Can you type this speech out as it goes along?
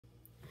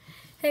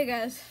Hey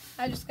guys,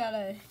 I just got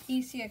a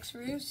ECX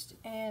Roost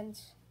and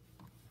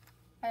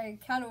I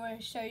kind of want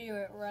to show you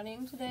it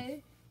running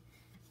today.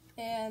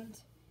 And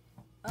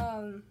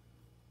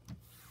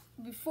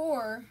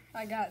before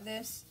I got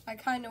this, I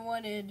kind of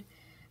wanted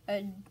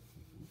a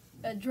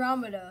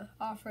Andromeda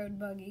off-road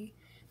buggy,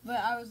 but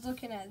I was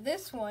looking at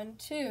this one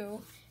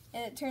too,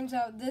 and it turns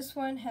out this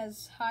one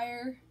has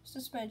higher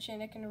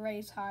suspension. It can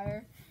raise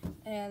higher,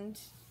 and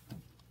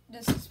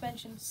the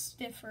suspension's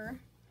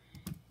stiffer.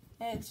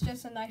 And it's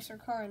just a nicer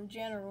car in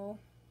general.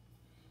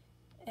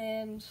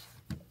 And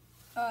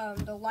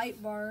the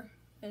light bar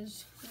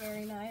is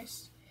very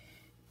nice.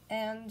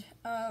 And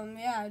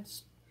yeah,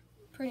 it's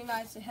pretty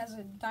nice. It has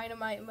a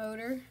dynamite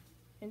motor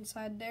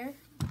inside there.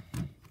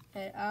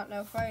 And I don't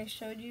know if I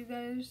showed you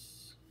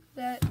guys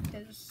that,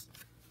 because,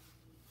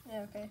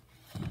 yeah, okay.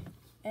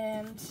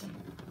 And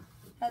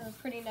has a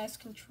pretty nice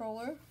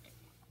controller.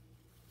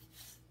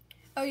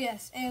 Oh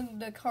yes,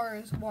 and the car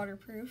is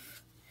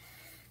waterproof.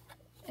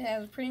 It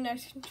has a pretty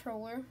nice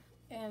controller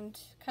and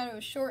kind of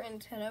a short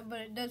antenna,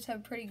 but it does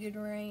have pretty good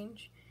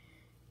range.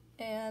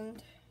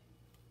 And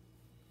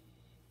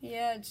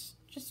yeah, it's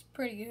just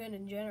pretty good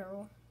in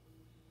general.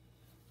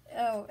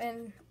 Oh,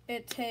 and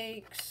it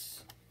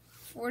takes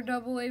 4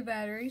 AA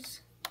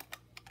batteries.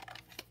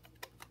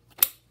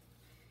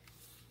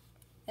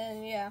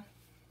 And yeah.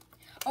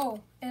 Oh,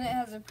 and it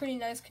has a pretty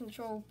nice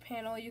control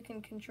panel. You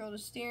can control the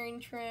steering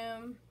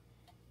trim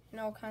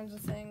and all kinds of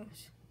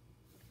things.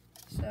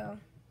 So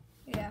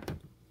yeah.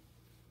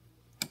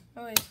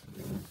 Anyways,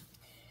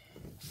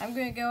 I'm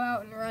gonna go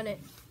out and run it.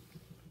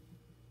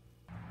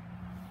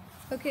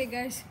 Okay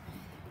guys,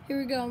 here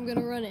we go, I'm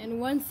gonna run it.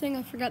 And one thing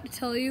I forgot to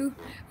tell you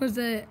was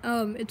that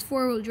it's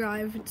 4-wheel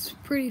drive. It's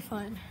pretty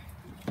fun.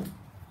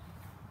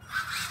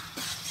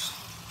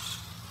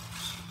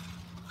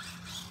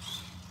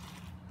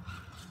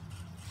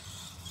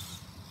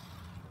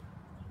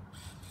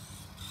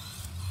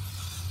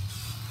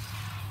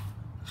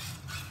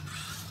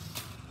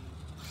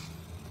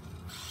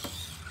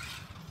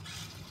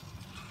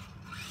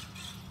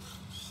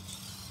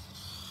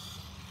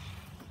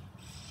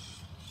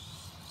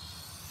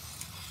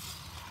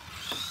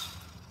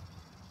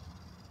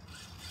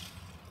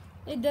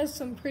 It does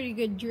some pretty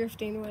good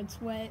drifting when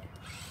it's wet.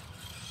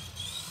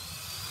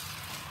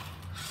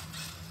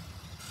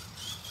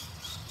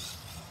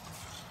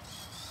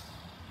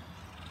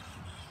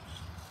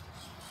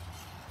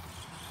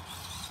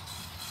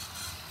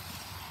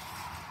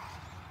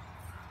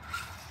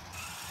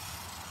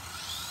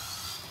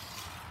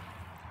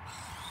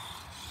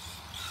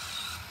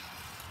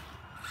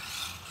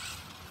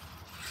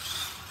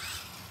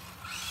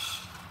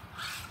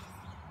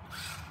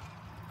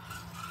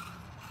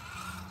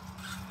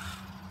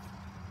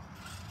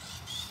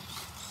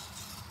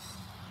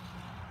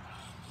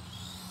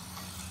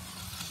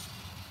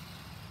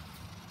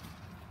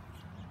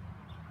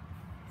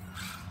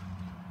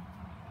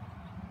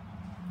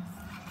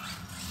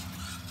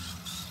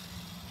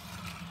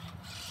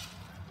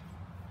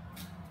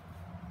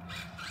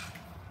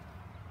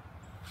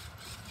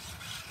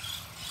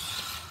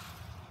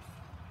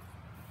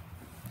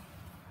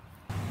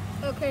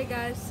 Okay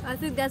guys, I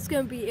think that's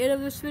going to be it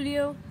of this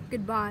video.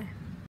 Goodbye.